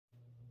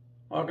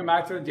Welcome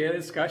back to the daily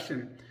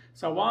discussion.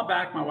 So a while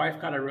back, my wife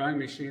got a rowing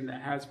machine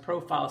that has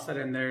profiles set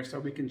in there so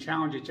we can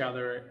challenge each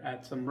other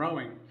at some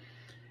rowing.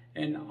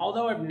 And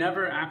although I've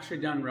never actually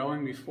done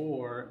rowing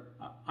before,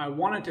 I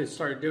wanted to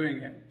start doing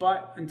it.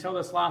 But until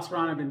this last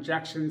round of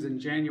injections in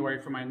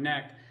January for my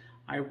neck,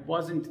 I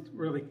wasn't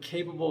really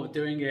capable of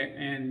doing it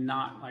and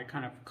not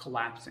kind of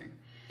collapsing.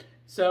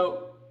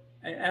 So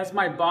as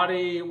my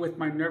body with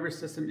my nervous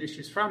system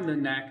issues from the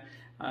neck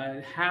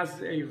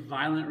has a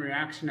violent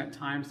reaction at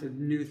times to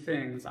new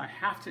things, I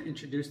have to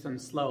introduce them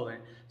slowly.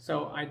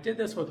 So I did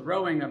this with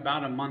rowing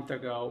about a month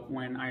ago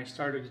when I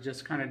started to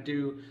just kind of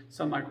do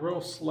some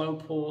real slow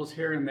pulls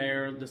here and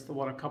there, just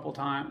a couple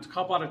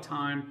at a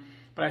time.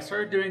 But I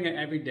started doing it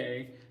every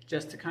day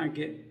just to kind of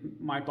get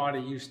my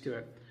body used to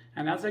it.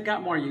 And as I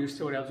got more used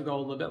to it, I was go a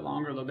little bit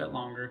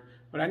longer.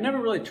 But I never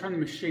really turned the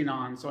machine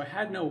on, so I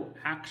had no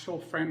actual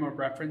frame of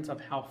reference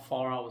of how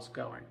far I was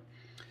going.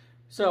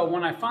 So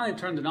when I finally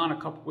turned it on a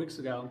couple weeks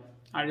ago,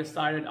 I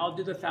decided I'll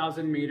do the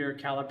 1,000-meter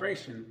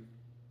calibration.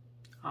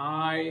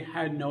 I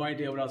had no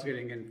idea what I was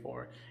getting in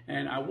for,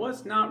 and I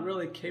was not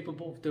really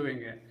capable of doing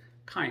it,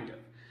 kind of.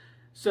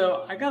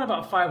 So I got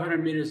about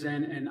 500 meters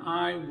in, and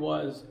I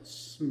was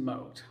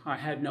smoked.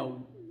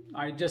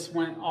 I just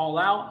went all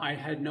out. I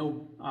had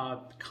no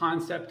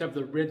concept of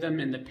the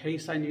rhythm and the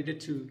pace I needed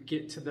to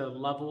get to the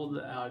level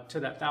to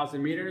that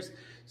 1,000 meters.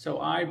 So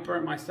I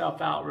burnt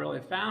myself out really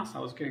fast. I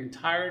was getting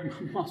tired,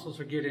 my muscles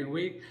were getting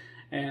weak,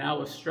 and I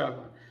was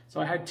struggling. So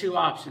I had two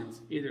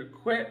options, either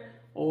quit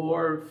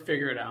or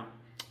figure it out.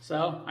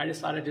 So I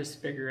decided to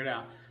just figure it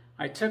out.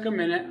 I took a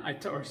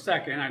minute, or a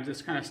second, I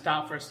just kind of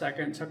stopped for a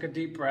second, took a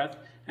deep breath,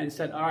 and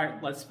said, all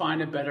right, let's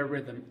find a better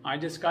rhythm. I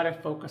just got to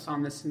focus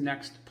on this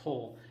next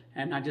pull.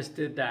 And I just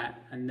did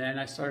that. And then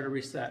I started to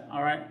reset.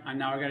 All right,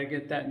 now I got to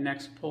get that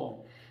next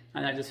pull.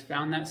 And I just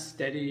found that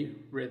steady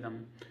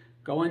rhythm.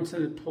 Going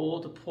to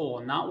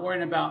pull, not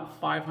worrying about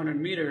 500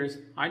 meters.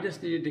 I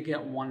just needed to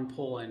get one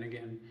pull in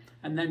again.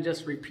 And then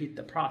just repeat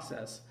the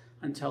process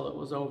until it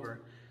was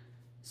over.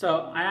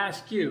 So I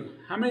ask you,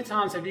 how many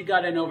times have you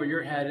got in over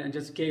your head and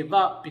just gave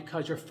up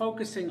because you're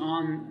focusing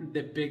on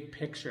the big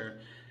picture?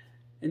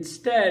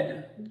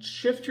 Instead,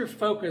 shift your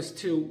focus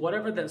to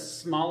whatever the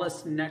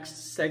smallest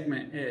next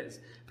segment is,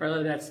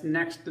 whether that's the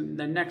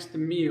next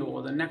meal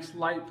or the next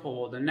light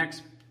pole, the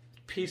next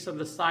piece of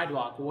the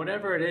sidewalk,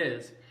 whatever it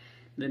is,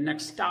 the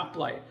next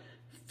stoplight.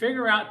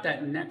 Figure out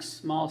that next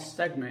small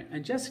segment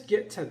and just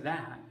get to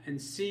that and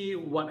see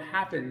what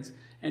happens.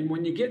 And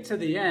when you get to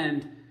the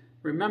end,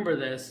 remember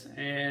this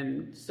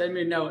and send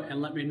me a note and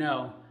let me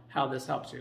know how this helps you.